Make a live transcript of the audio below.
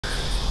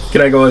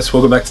G'day guys,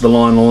 welcome back to the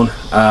Lion Lawn.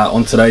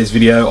 On today's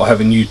video I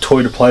have a new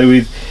toy to play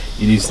with.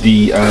 It is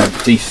the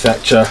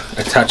Dethatcher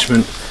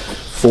attachment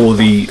for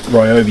the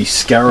Ryobi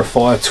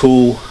Scarifier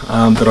tool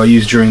that I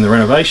use during the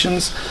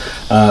renovations.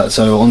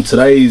 So on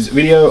today's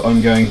video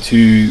I'm going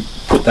to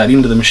put that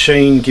into the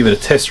machine, give it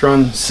a test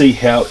run, see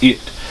how it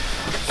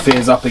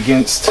fares up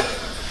against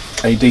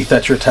a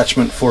Dethatcher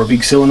attachment for a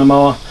big cylinder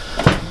mower,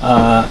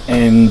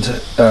 and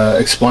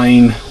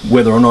explain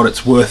whether or not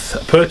it's worth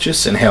a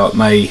purchase and how it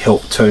may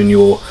help turn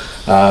your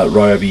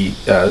Ryobi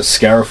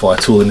Scarifier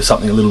tool into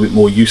something a little bit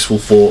more useful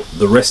for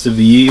the rest of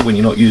the year when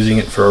you're not using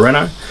it for a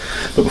reno.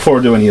 But before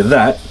I do any of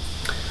that,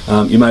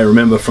 you may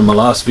remember from my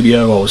last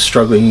video I was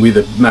struggling with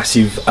a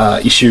massive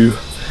issue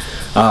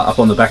up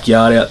on the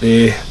backyard out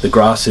there. The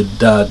grass had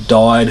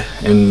died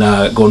and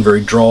gone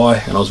very dry,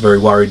 and I was very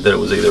worried that it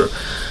was either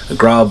a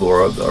grub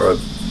or a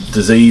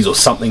disease or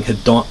something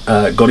had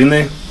got in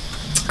there,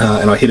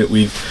 and I hit it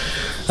with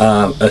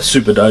a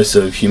super dose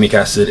of humic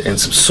acid and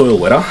some soil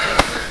wetter,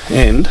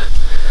 and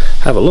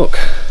have a look.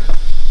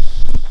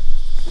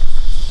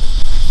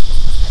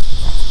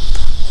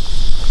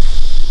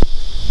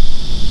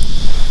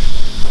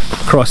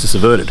 Crisis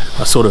averted.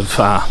 I sort of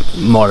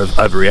might have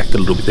overreacted a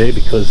little bit there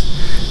because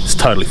it's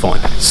totally fine,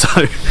 so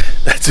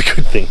that's a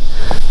good thing.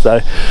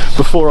 So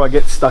before I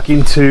get stuck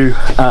into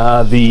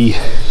the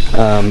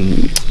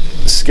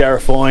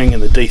scarifying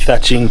and the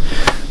dethatching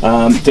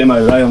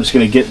demo today, I'm just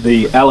going to get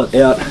the Allett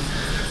out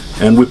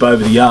and whip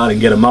over the yard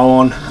and get a mow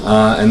on,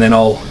 and then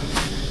I'll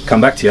come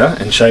back to you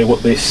and show you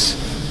what this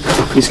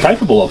is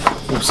capable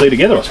of. We'll see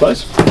together, I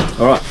suppose.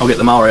 Alright, I'll get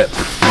the mower out.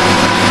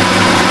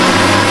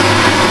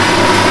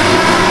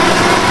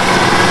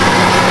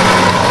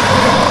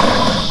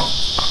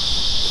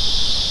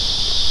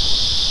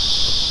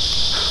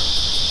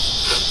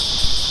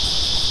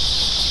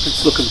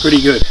 It's looking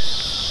pretty good.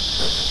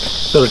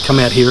 Thought I'd come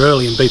out here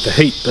early and beat the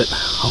heat, but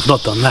I've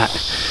not done that.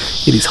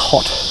 It is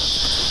hot,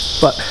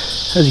 but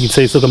as you can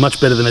see it's looking much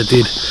better than it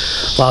did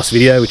last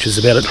video, which was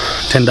about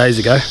 10 days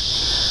ago.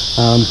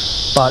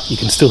 But you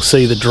can still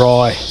see the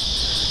dry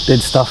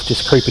dead stuff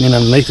just creeping in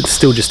underneath. It's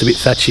still just a bit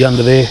thatchy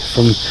under there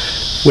from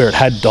where it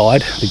had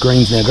died. The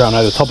green's now growing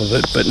over the top of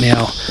it, but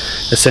now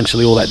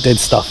essentially all that dead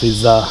stuff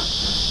is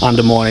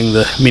undermining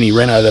the mini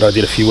reno that I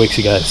did a few weeks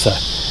ago. So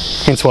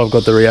hence why I've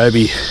got the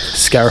Ryobi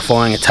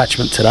Scarifying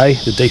attachment today,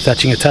 the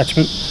dethatching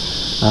attachment.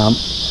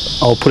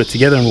 I'll put it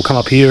together and we'll come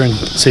up here and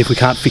see if we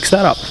can't fix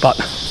that up. But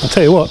I'll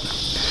tell you what,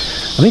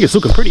 I think it's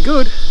looking pretty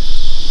good.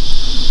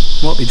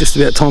 Might be just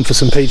about time for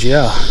some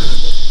PGR.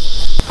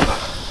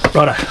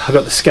 Righto, I've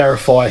got the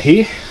Scarifier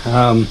here.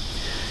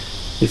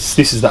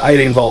 This is the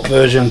 18 volt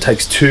version. It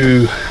takes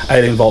two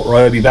 18 volt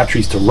Ryobi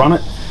batteries to run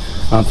it.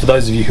 For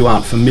those of you who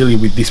aren't familiar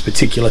with this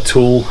particular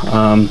tool,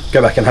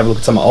 go back and have a look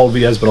at some of my old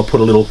videos, but I'll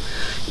put a little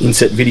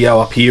inset video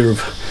up here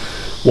of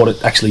what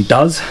it actually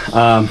does.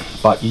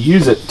 But you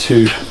use it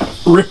to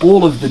rip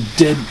all of the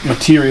dead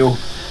material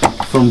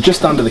from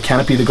just under the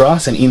canopy of the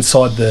grass and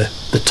inside the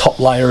top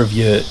layer of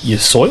your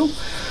soil.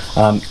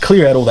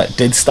 Clear out all that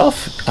dead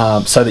stuff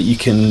so that you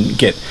can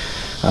get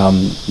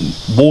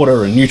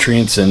water and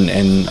nutrients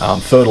and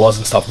fertilizer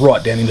and stuff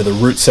right down into the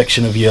root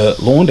section of your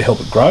lawn to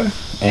help it grow.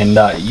 And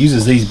it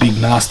uses these big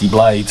nasty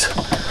blades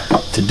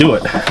to do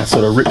it. It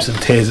sort of rips and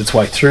tears its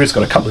way through. It's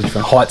got a couple of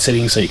different height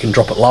settings so you can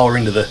drop it lower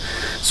into the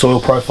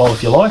soil profile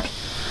if you like.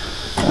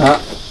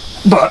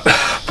 But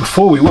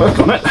before we work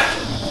on it,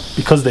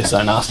 because they're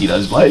so nasty,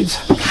 those blades,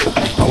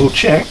 I will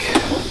check.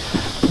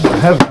 I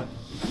have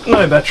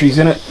no batteries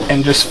in it,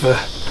 and just for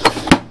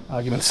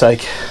argument's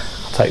sake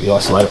I'll take the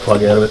isolator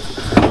plug out of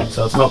it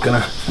so it's not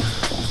going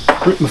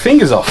to rip my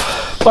fingers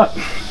off. But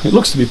it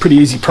looks to be a pretty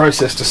easy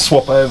process to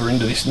swap over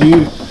into this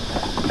new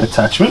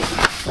attachment.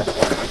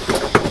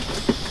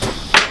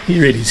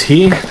 Here it is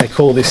here. They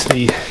call this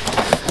the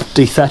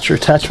Dethatcher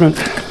attachment.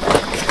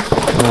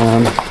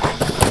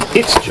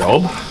 Its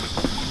job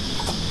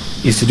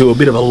is to do a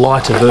bit of a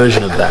lighter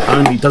version of that.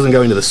 Only it doesn't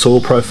go into the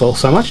soil profile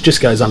so much, it just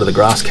goes under the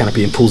grass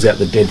canopy and pulls out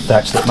the dead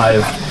thatch that may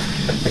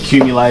have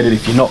accumulated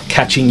if you're not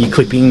catching your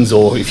clippings,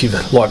 or if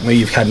you've, like me,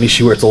 you've had an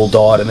issue where it's all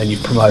died and then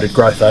you've promoted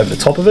growth over the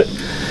top of it.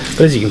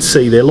 But as you can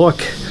see, they're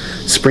like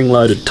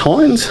spring-loaded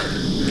tines,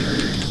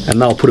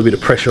 and they'll put a bit of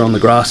pressure on the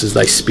grass as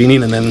they spin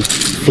in and then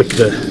flick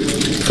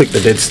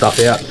the dead stuff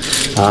out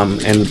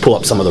and pull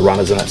up some of the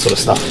runners and that sort of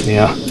stuff.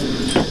 Now,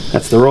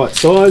 that's the right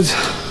size,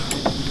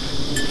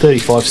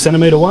 35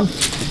 centimetre one.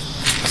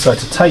 So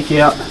to take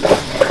out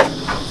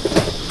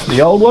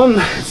the old one,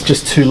 it's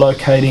just two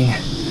locating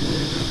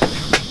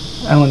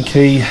Allen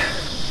key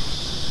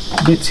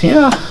bits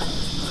here.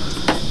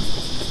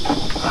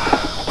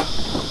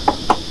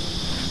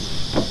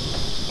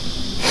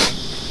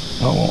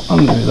 I will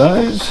undo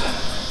those.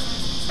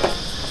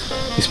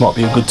 This might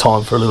be a good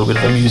time for a little bit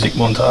of a music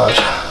montage.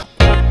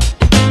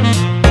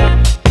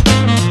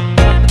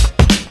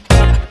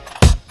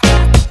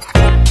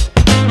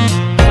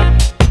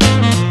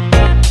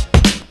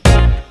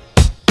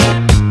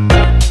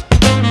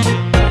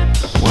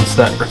 Once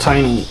that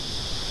retaining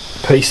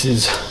piece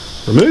is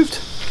removed,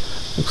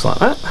 looks like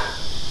that,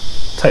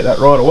 take that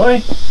right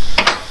away.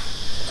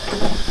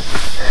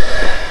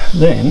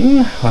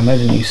 Then I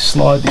imagine you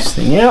slide this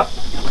thing out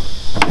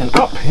and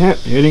up. Yeah,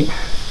 beauty.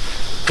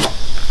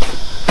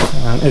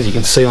 As you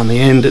can see on the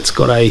end, it's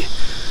got a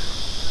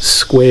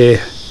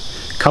square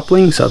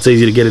coupling, so it's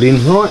easy to get it in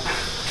right.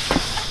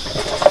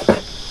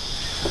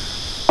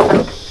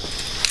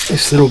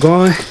 This little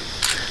guy,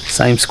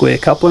 same square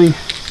coupling.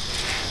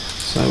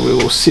 So we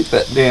will sit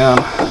that down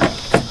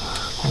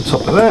on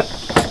top of that.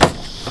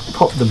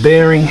 Pop the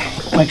bearing,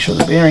 make sure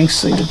the bearing's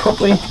seated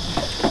properly.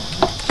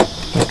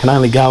 It can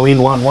only go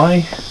in one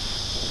way.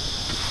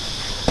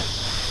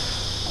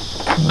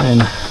 And then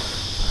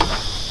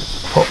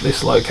pop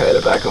this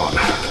locator back on.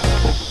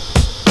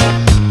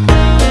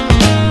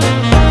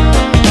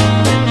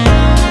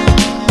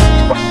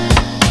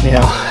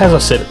 Now, as I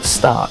said at the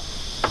start,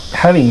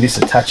 having this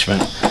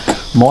attachment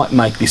might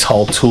make this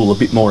whole tool a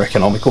bit more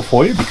economical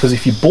for you, because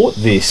if you bought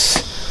this,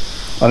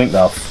 I think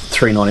they're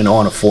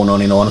 $3.99 or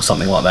 $4.99 or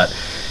something like that,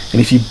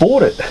 and if you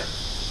bought it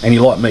and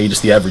you're like me,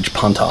 just the average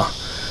punter,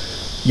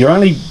 you're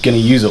only going to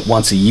use it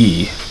once a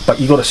year, but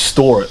you've got to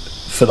store it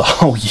for the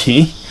whole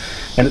year.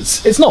 And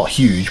it's not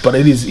huge, but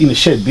it is in a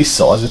shed this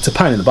size. It's a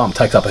pain in the bum,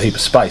 takes up a heap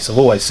of space. I've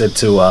always said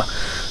to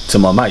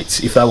my mates,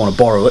 if they want to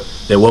borrow it,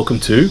 they're welcome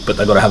to, but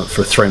they've got to have it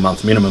for a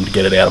 3-month minimum to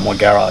get it out of my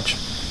garage.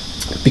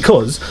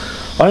 Because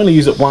I only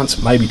use it once,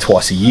 maybe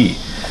twice a year.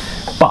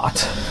 But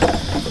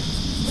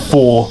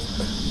for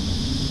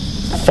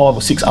 5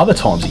 or 6 other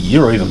times a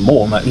year, or even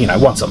more, you know,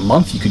 once a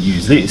month you could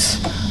use this.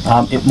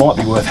 It might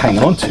be worth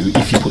hanging on to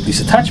if you put this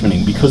attachment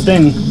in, because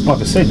then, like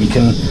I said, you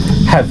can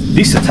have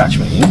this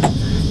attachment in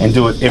and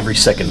do it every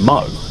second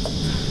mow,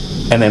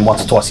 and then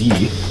once or twice a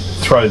year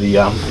throw the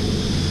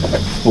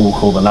what we'll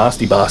call the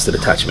nasty bastard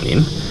attachment in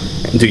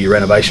and do your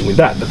renovation with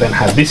that, but then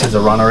have this as a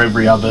runner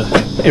every other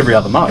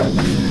mow.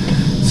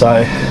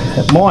 So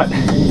it might,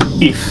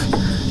 if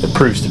it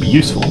proves to be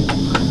useful,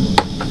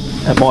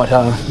 it might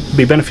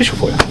be beneficial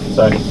for you.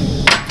 So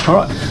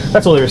alright,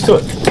 that's all there is to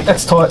it.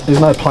 That's tight, there's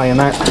no play in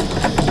that.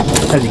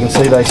 As you can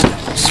see, they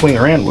swing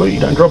around. Well, you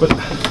don't drop it.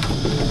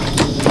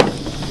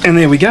 And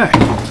there we go.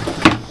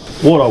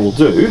 What I will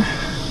do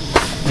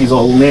is I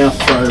will now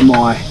throw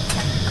my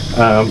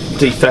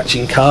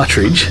dethatching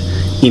cartridge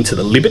into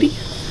the Liberty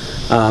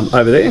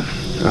over there.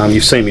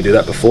 You've seen me do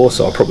that before,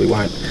 so I probably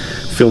won't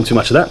film too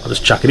much of that. I'll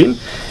just chuck it in,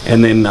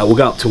 and then we'll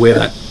go up to where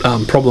that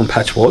problem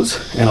patch was,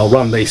 and I'll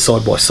run these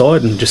side by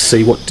side and just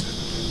see what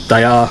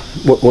they are,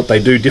 what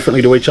they do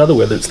differently to each other,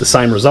 whether it's the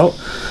same result,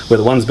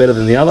 whether one's better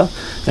than the other,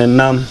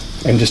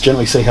 and just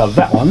generally see how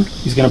that one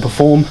is going to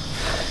perform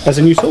as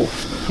a new tool.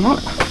 All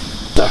right.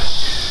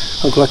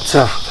 So I've got,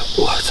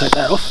 take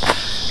that off.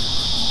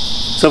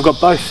 So I've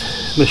got both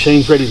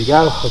machines ready to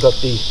go. I've got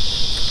the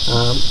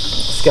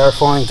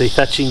scarifying,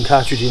 dethatching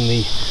cartridge in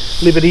the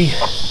Liberty.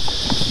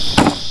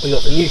 We've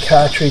got the new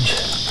cartridge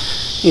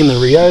in the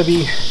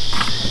Ryobi,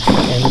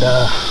 and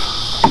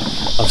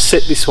I've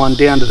set this one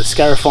down to the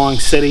scarifying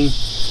setting,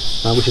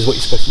 which is what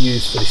you're supposed to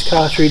use for this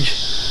cartridge,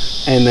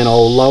 and then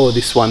I'll lower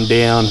this one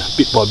down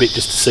bit by bit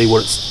just to see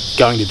what it's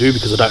going to do,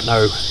 because I don't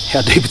know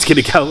how deep it's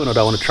going to go and I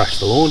don't want to trash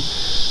the lawn.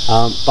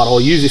 But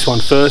I'll use this one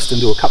first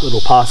and do a couple of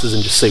little passes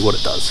and just see what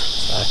it does.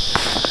 So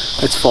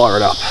let's fire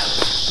it up.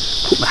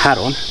 Put my hat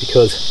on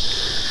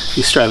because the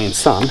Australian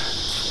sun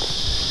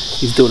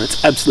is doing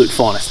its absolute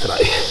finest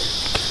today.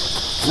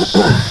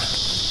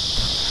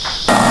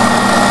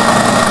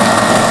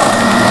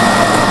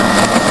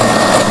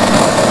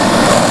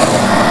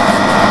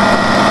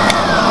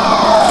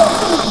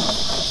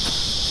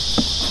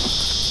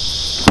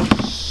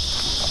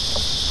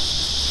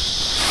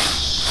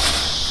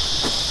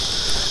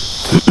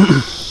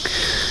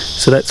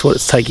 So that's what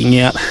it's taking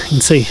out. You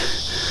can see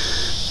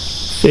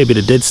a fair bit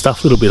of dead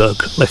stuff, a little bit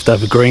of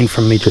leftover green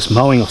from me just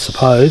mowing, I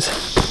suppose.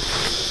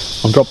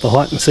 I'll drop the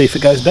height and see if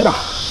it goes better.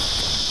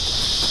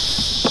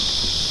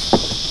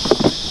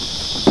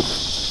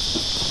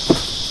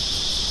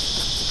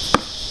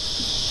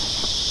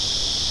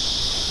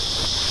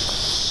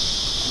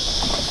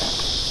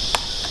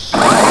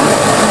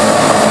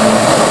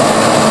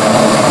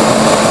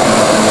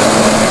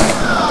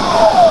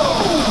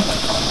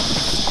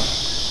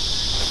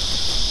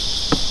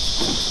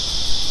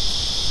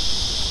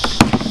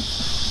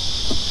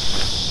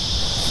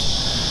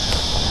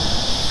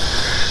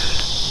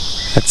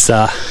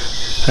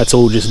 That's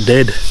all just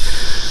dead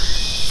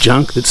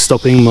junk that's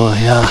stopping my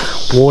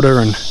water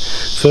and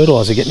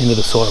fertiliser getting into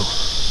the soil.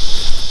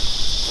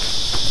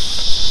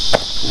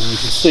 And you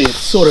can see it's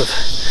sort of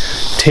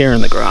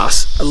tearing the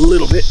grass a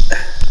little bit.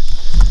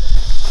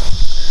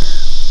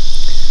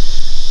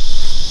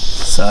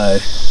 So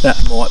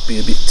that might be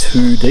a bit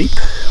too deep.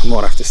 I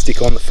might have to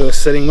stick on the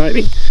first setting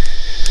maybe,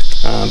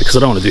 because I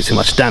don't want to do too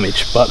much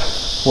damage. But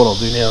what I'll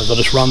do now is I'll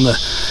just run the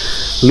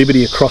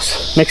Liberty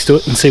across next to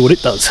it and see what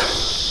it does.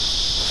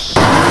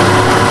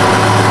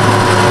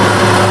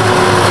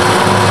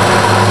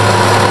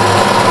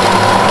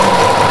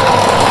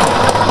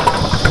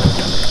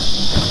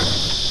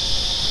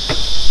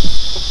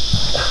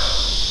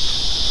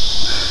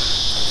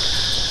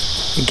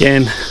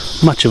 Again,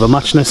 much of a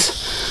muchness.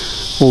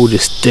 all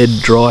just dead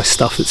dry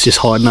stuff that's just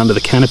hiding under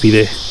the canopy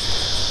there.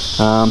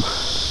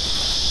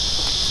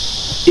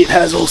 It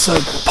has also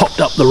popped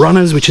up the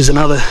runners, which is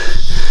another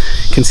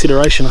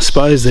consideration, I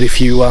suppose, that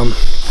if you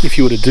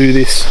were to do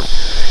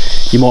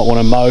this, you might want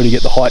to mow to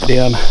get the height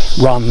down,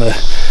 run the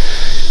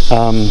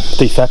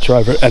dethatcher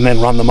over it, and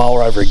then run the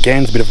mower over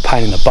again. It's a bit of a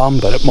pain in the bum,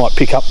 but it might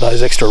pick up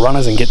those extra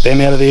runners and get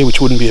them out of there,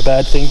 which wouldn't be a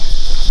bad thing.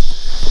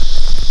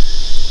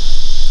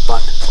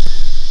 But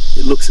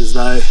it looks as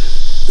though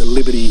the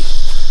Liberty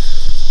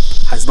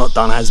has not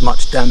done as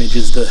much damage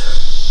as the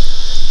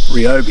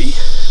Ryobi,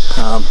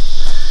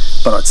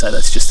 but I'd say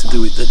that's just to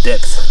do with the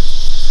depth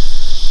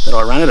that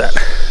I ran it at.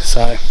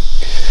 So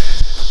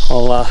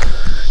I'll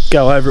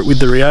go over it with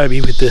the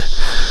Ryobi with the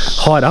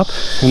height up,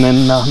 and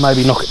then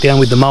maybe knock it down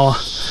with the mower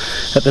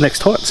at the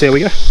next height. See how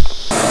we go.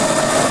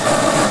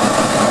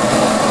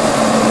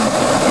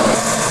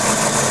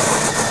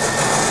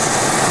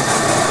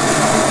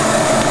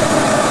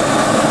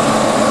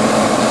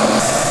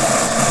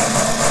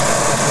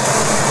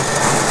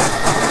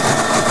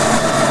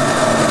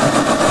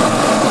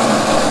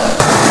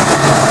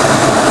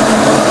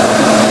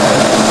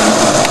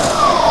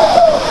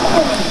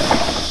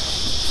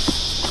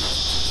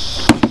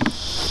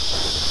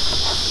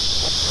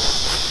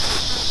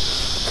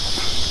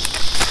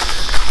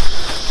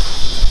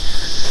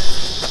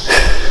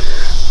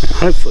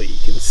 Hopefully you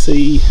can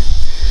see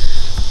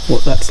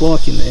what that's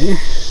like in there.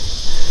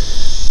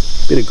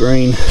 Bit of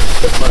green,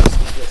 but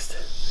mostly just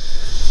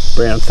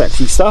brown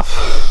thatchy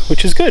stuff,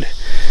 which is good.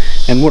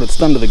 And what it's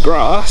done to the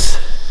grass,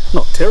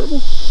 not terrible.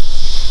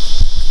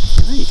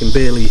 You can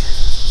barely,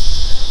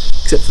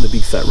 except for the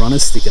big fat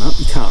runners sticking up,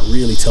 you can't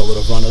really tell that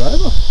I've run it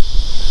over.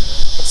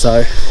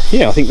 So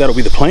yeah, I think that'll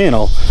be the plan.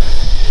 I'll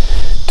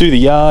do the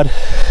yard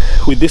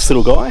with this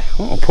little guy.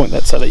 I'll point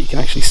that so that you can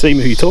actually see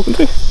me who you're talking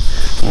to,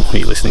 or who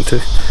you're listening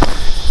to.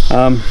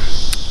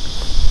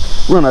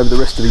 Run over the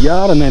rest of the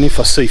yard, and then if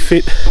I see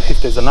fit,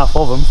 if there's enough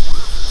of them,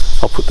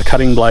 I'll put the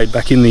cutting blade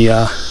back in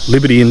the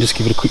Liberty and just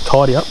give it a quick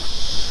tidy up.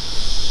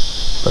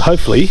 But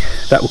hopefully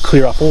that will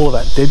clear up all of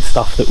that dead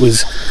stuff that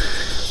was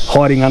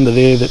hiding under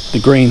there, that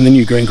the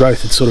new green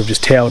growth had sort of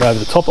just towered over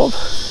the top of.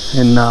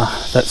 And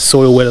that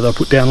soil wetter that I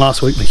put down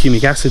last week, the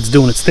humic acid's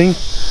doing its thing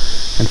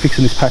and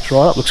fixing this patch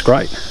right up. Looks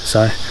great.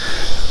 So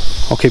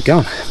I'll keep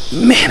going.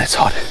 Man, it's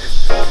hot.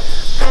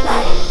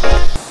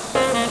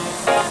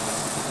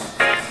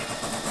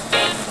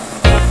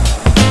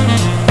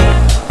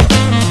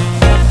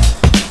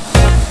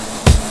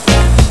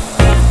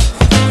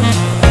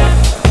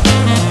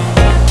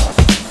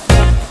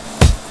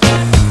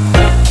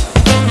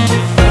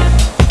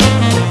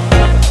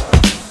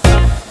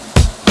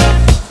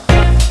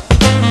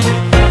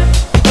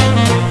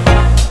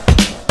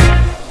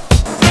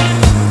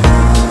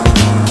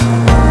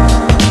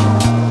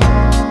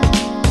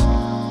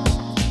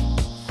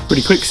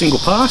 Pretty quick single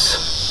pass,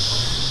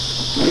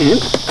 and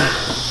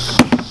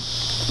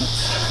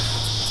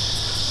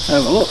let's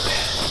have a look.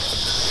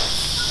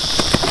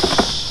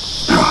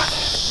 Right,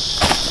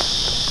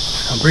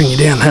 I'll bring you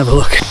down and have a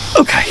look.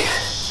 Okay,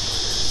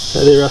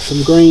 so there are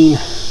some green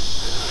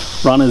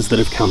runners that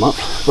have come up,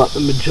 but the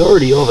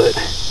majority of it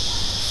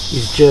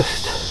is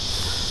just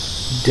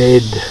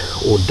dead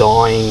or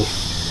dying,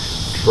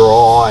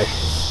 dry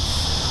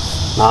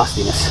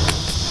nastiness.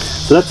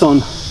 So that's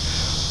on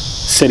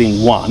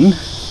setting 1.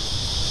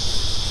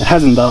 It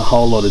hasn't done a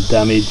whole lot of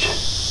damage.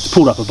 It's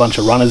pulled up a bunch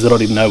of runners that I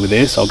didn't know were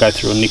there, so I'll go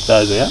through and nick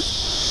those out.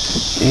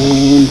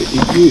 And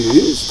it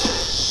used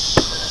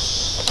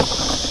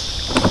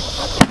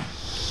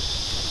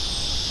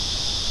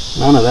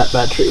none of that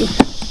battery.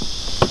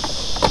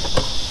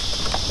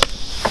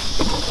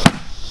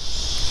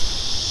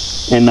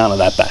 And none of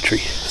that battery.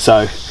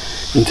 So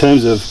in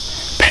terms of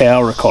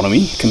power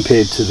economy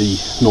compared to the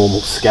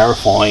normal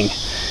scarifying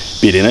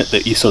bit in it,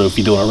 that you sort of, if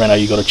you're doing a reno,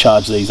 you've got to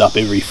charge these up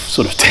every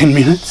sort of 10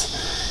 minutes.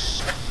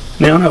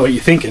 Now I know what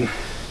you're thinking.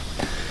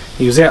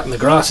 He was out in the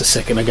grass a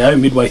second ago,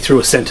 midway through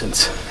a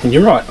sentence. And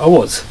you're right, I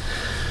was.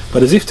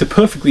 But as if to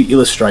perfectly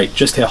illustrate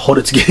just how hot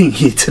it's getting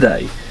here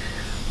today,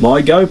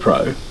 my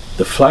GoPro,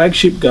 the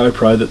flagship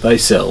GoPro that they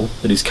sell,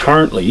 that is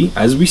currently,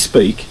 as we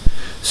speak,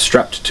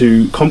 strapped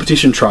to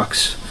competition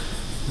trucks,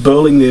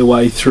 burling their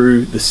way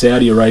through the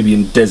Saudi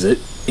Arabian desert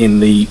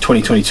in the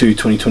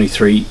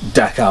 2022-2023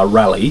 Dakar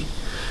Rally,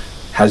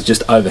 has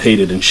just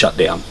overheated and shut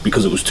down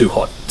because it was too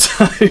hot.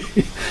 So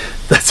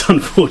that's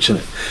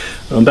unfortunate.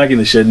 I'm back in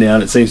the shed now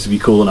and it seems to be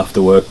cool enough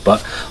to work,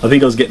 but I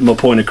think I was getting my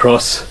point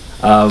across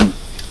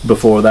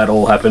before that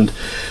all happened.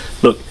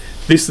 Look,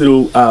 this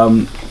little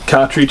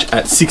cartridge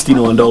at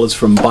 $69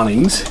 from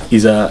Bunnings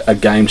is a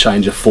game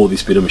changer for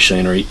this bit of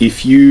machinery.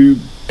 If you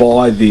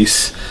buy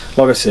this,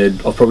 like I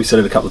said, I've probably said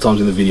it a couple of times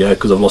in the video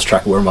because I've lost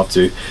track of where I'm up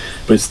to,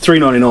 but it's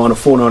 $3.99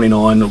 or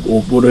 $4.99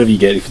 or whatever you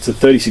get if it's a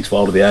 36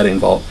 volt or the 18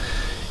 volt.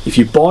 If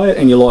you buy it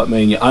and you're like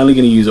me and you're only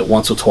going to use it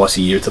once or twice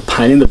a year, it's a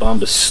pain in the bum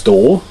to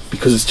store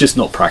because it's just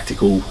not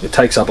practical. It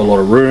takes up a lot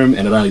of room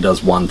and it only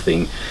does one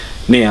thing.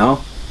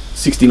 Now,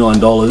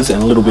 $69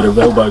 and a little bit of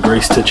elbow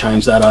grease to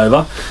change that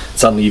over,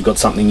 suddenly you've got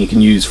something you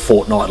can use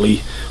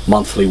fortnightly,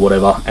 monthly,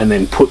 whatever, and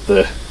then put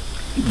the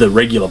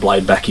regular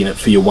blade back in it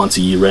for your once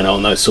a year reno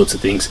and those sorts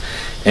of things.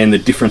 And the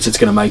difference it's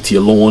going to make to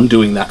your lawn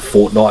doing that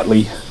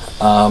fortnightly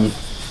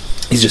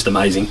is just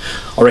amazing.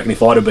 I reckon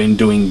if I'd have been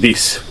doing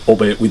this,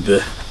 albeit with the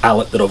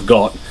Allett that I've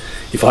got,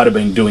 if I'd have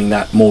been doing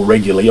that more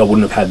regularly, I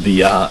wouldn't have had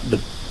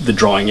the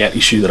drying out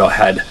issue that I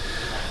had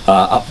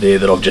up there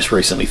that I've just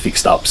recently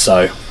fixed up.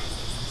 So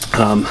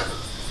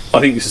I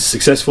think this is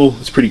successful.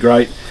 It's pretty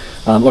great.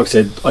 Like I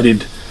said, I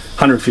did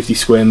 150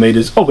 square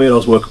meters, albeit I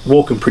was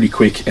walking pretty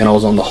quick and I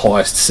was on the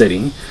highest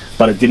setting,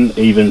 but it didn't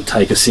even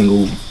take a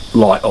single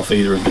light off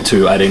either of the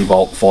two 18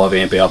 volt 5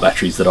 amp hour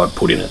batteries that I'd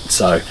put in it.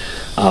 So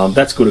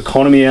that's good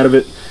economy out of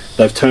it.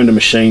 They've turned a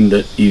machine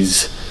that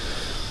is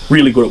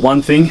really good at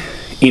one thing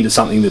into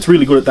something that's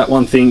really good at that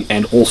one thing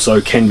and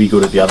also can be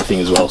good at the other thing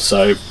as well.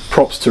 So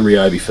props to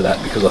Ryobi for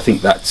that, because I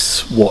think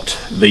that's what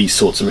these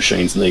sorts of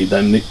machines need.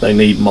 They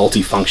need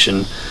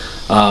multi-function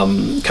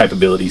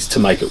capabilities to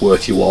make it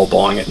worth your while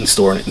buying it and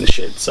storing it in the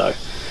shed. So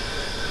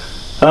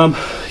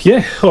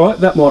yeah, alright,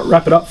 that might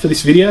wrap it up for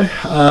this video.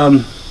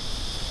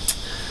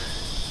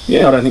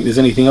 Yeah, I don't think there's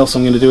anything else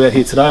I'm going to do out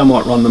here today. I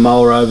might run the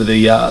mower over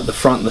the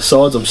front and the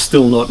sides. I'm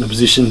still not in a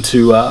position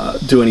to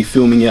do any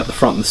filming out the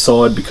front and the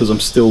side because I'm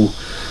still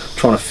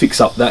trying to fix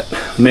up that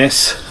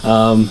mess,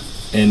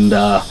 and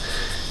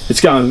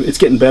it's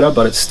getting better,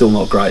 but it's still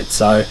not great.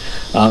 So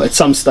at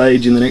some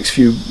stage in the next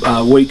few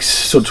weeks,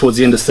 sort of towards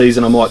the end of the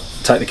season, I might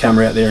take the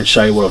camera out there and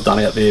show you what I've done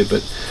out there,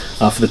 but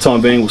for the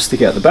time being we'll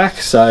stick out the back.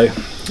 So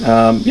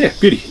yeah,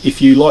 beauty.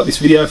 If you like this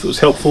video, if it was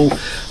helpful,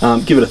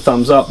 give it a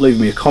thumbs up, leave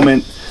me a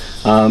comment.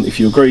 If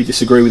you agree,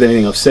 disagree with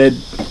anything I've said,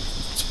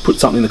 put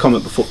something in the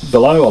comment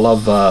below. I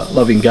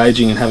love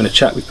engaging and having a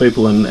chat with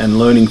people and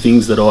learning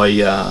things that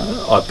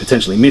I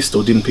potentially missed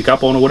or didn't pick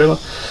up on or whatever.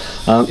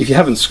 If you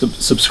haven't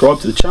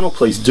subscribed to the channel,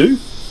 please do.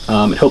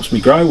 It helps me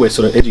grow. We're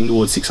sort of edging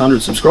towards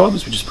 600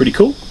 subscribers, which is pretty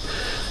cool.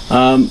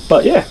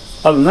 But yeah,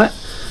 other than that,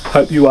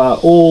 hope you are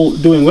all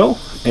doing well,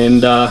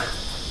 and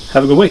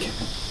have a good week.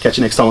 Catch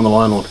you next time on the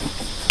Lion Lord.